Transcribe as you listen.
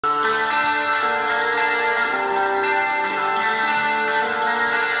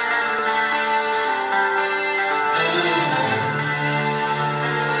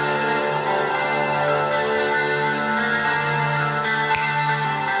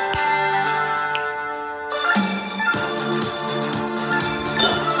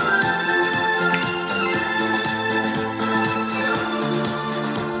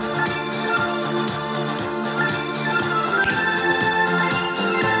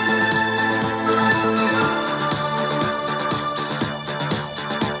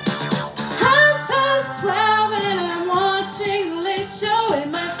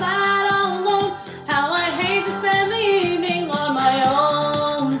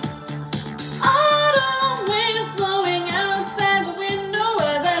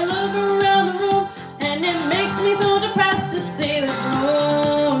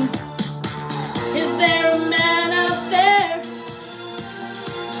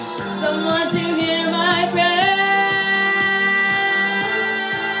someone to hear my prayer.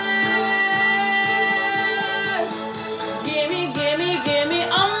 Gimme, gimme, gimme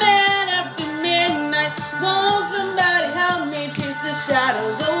a man after midnight. Won't somebody help me chase the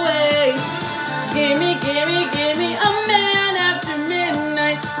shadows away? Gimme, gimme, gimme a man after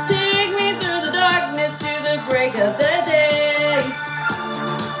midnight. Take me through the darkness to the break of the day.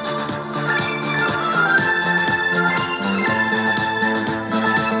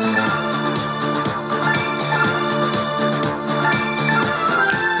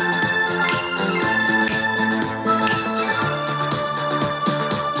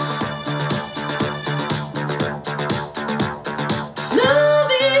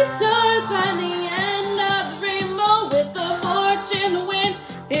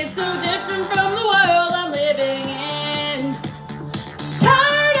 It's so different from the world I'm living in.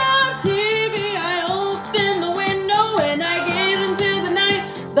 Tired of TV, I open the window and I gaze into the night,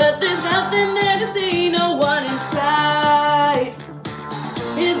 but there's nothing there to see, no one inside.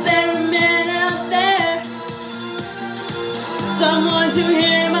 Is there a man out there? Someone to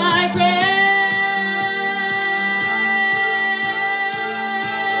hear my prayer.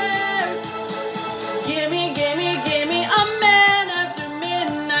 Gimme, gimme, gimme a man after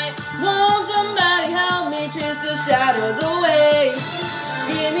midnight. Won't somebody help me chase the shadows away?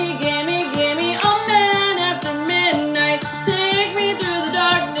 Gimme, gimme, gimme a man after midnight. Take me through the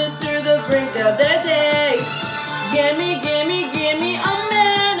darkness to the brink of the day. Gimme, gimme, gimme a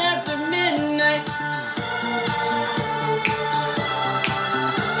man after midnight.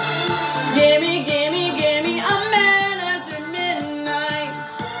 Gimme, gimme, gimme a man after midnight.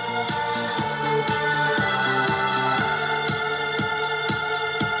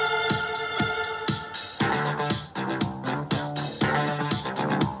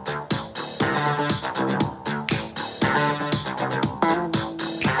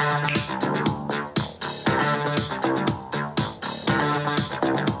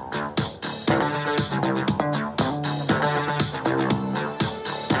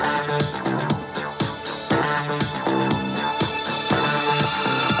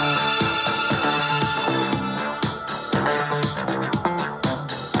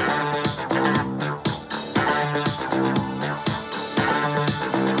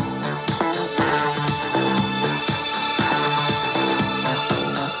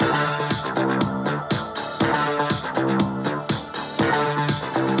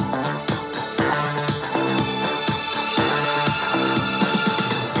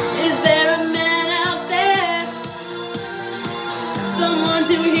 Someone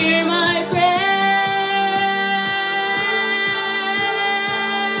to hear my